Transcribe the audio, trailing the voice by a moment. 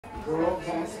Girl,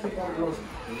 pass it out, girls.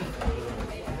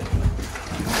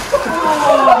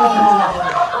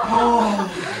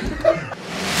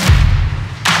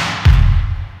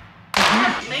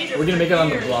 We're gonna make it on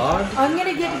the vlog. I'm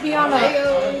gonna get to be on a.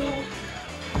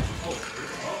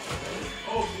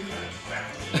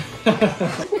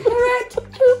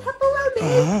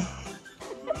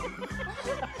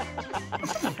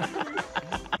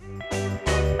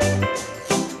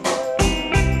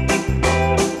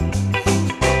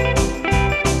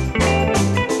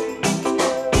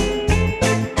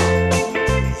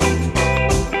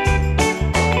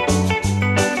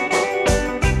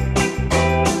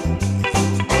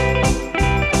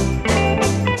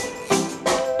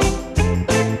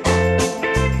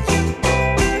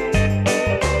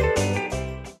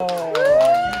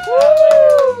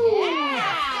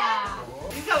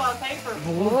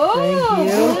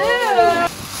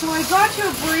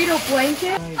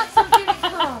 Blanket.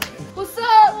 What's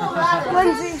up,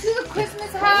 Lindsay? To the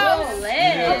Christmas house. Oh,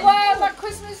 wow, my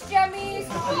Christmas jammies.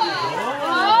 Oh.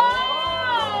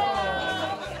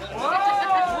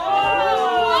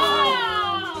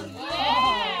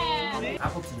 Yeah.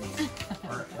 Apple TV.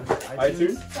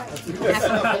 iTunes?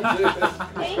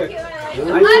 Thank you.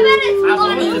 I bet it's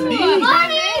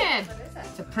money.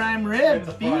 It's a prime rib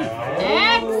beef.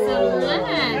 Excellent.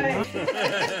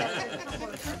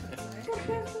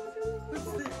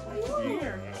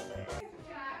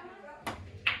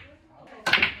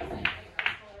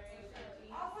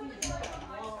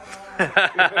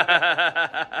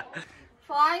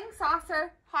 Flying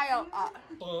saucer pile up.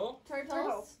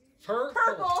 Turtles.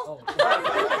 Purple.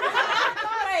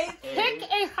 Pick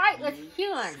a heightless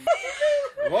human.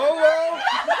 Whoa.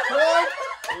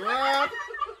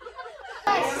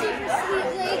 Super sweet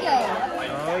Lego.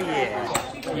 Oh yeah.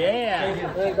 Yeah.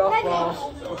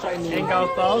 And golf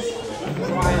balls.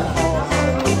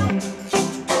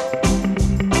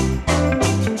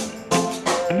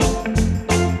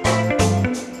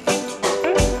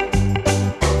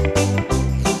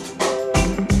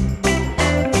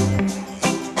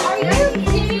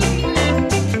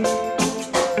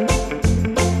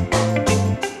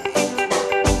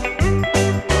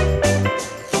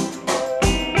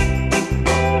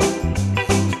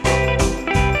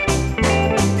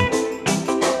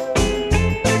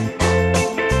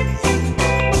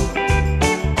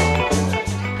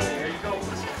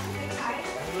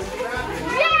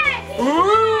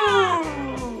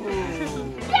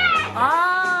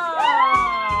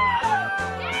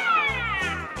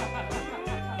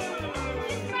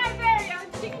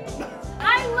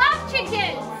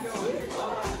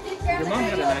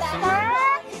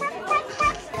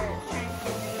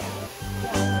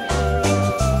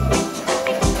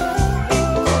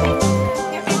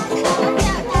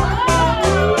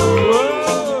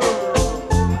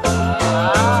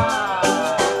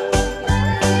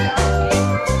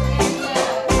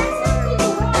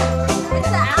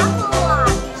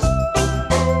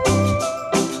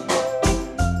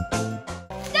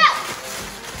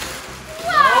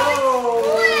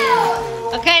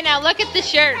 Okay, now look at the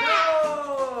shirt.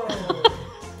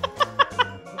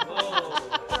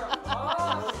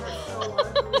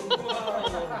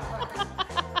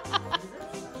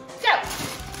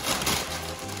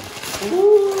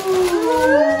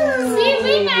 See,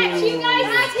 we match you guys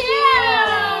too.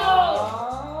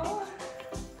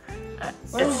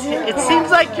 It seems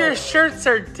like your shirts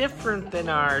are different than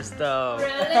ours, though.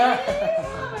 Really?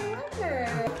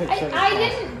 I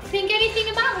didn't think anything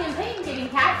about him getting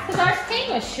cats because ours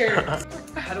came with shirts.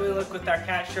 How do we look with our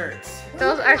cat shirts?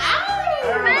 Those are.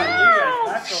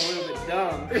 That's a little bit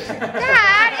dumb.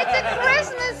 Dad, it's a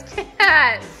Christmas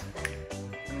cat.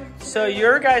 So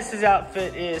your guys'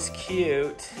 outfit is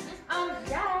cute.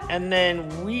 Yeah. And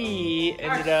then we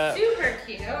ended up Super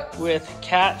cute. with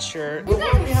cat shirt. You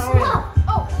guys are slow.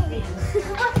 Oh, wait.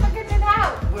 Let's figure it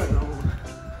out. Whoa.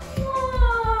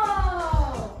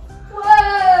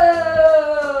 Whoa.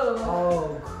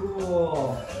 Oh,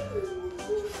 cool.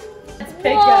 Let's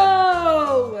pick up.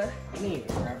 I need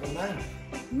to grab a knife.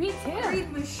 Me too. Read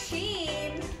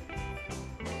machine.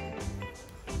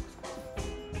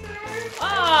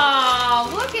 Oh,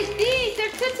 look at these. They're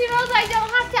Tootsie Rolls I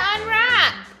don't have to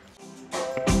unwrap.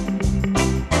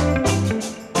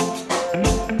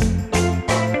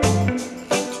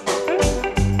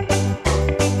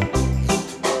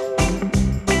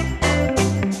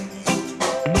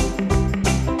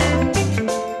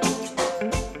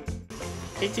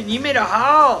 You made a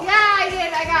haul. Yeah, I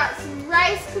did. I got some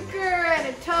rice cooker and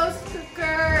a toast cooker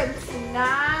and some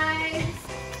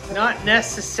knives. Not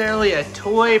necessarily a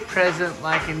toy present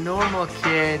like a normal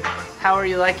kid. How are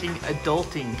you liking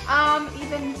adulting?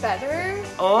 Even better.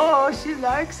 Oh, she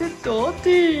likes it,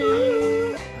 Dottie.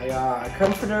 I got a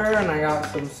comforter and I got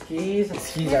some skis. The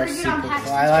skis are Never get super on cool.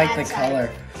 Paxton's I like the dad's side. color.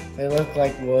 They look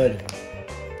like wood.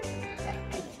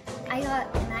 I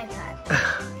got an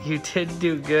iPad. You did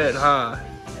do good, huh?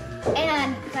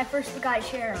 And my first Bugatti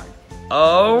Chiron.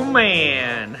 Oh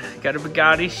man, got a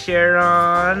Bugatti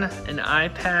Chiron, an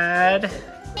iPad.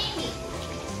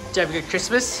 Did you have a good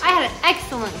Christmas? I had an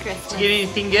excellent Christmas. Did you get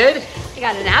anything good? I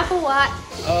got an Apple Watch.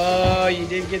 Oh, you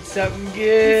did get something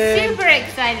good. Super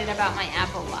excited about my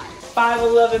Apple Watch.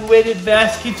 511 weighted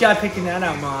vest. Good job picking that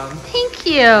out, Mom. Thank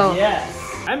you. Yes.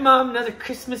 Hi, Mom. Another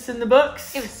Christmas in the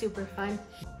books. It was super fun.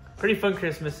 Pretty fun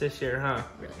Christmas this year, huh?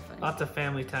 Really fun. Lots of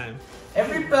family time.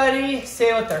 Everybody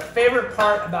say what their favorite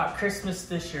part about Christmas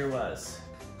this year was.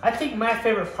 I think my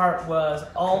favorite part was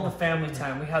all the family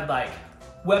time. We had like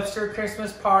Webster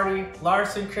Christmas party,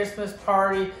 Larson Christmas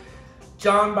party,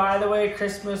 John, by the way,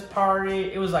 Christmas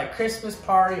party. It was like Christmas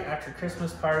party after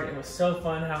Christmas party. It was so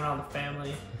fun having all the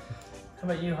family. How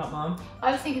about you, Hot Mom?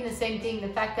 I was thinking the same thing. The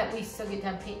fact that we still get to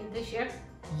have Peyton this year.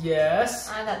 Yes.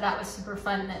 I thought that was super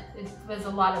fun. That it was a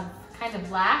lot of kind of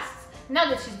lasts. Not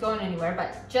that she's going anywhere,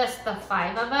 but just the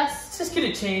 5 of us. It's just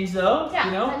gonna change though, Yeah,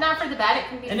 you know? but not for the bad. It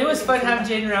can be. And it was fun having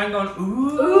Jaden around going,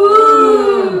 ooh.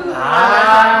 Ooh.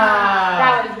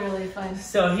 Ah. That was really fun.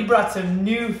 So he brought some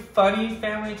new funny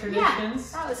family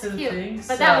traditions. Yeah, that was to the cute. thing.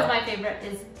 But that was my favorite,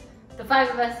 is the 5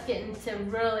 of us getting to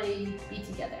really be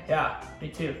together. Yeah, me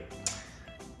too.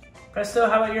 Presto,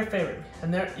 how about your favorite?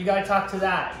 And there, you gotta talk to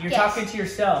that. You're Yes. talking to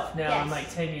yourself now in Yes.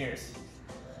 like 10 years.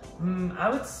 I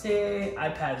would say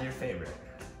iPad's your favorite.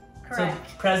 Correct.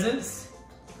 So presents,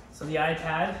 so the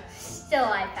iPad. Still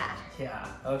iPad. Yeah,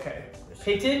 okay.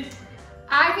 Peyton?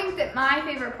 I think that my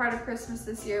favorite part of Christmas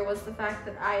this year was the fact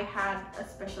that I had a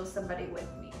special somebody with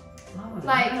me. Oh,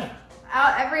 Like, yeah.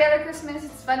 Every other Christmas,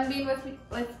 it's fun being with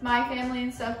my family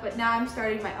and stuff, but now I'm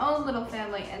starting my own little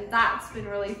family, and that's been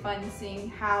really fun seeing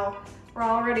how we're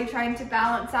already trying to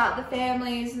balance out the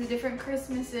families and the different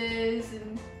Christmases,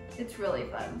 and it's really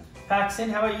fun. Paxton,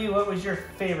 how about you? What was your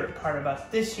favorite part about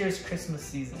this year's Christmas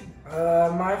season?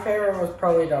 My favorite was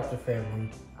probably Adopted Family.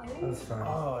 That was fun.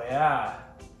 Oh, yeah.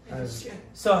 That's true.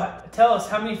 So tell us,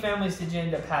 how many families did you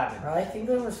end up having? I think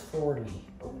there was 40.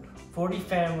 40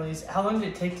 families. How long did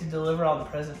it take to deliver all the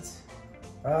presents?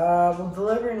 Well,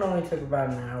 delivering only took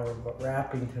about an hour, but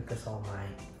wrapping took us all night.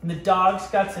 And the dogs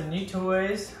got some new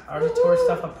toys. Already tore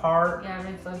stuff apart. Yeah,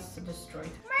 everything loves to destroy.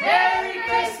 Merry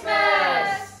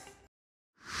Christmas!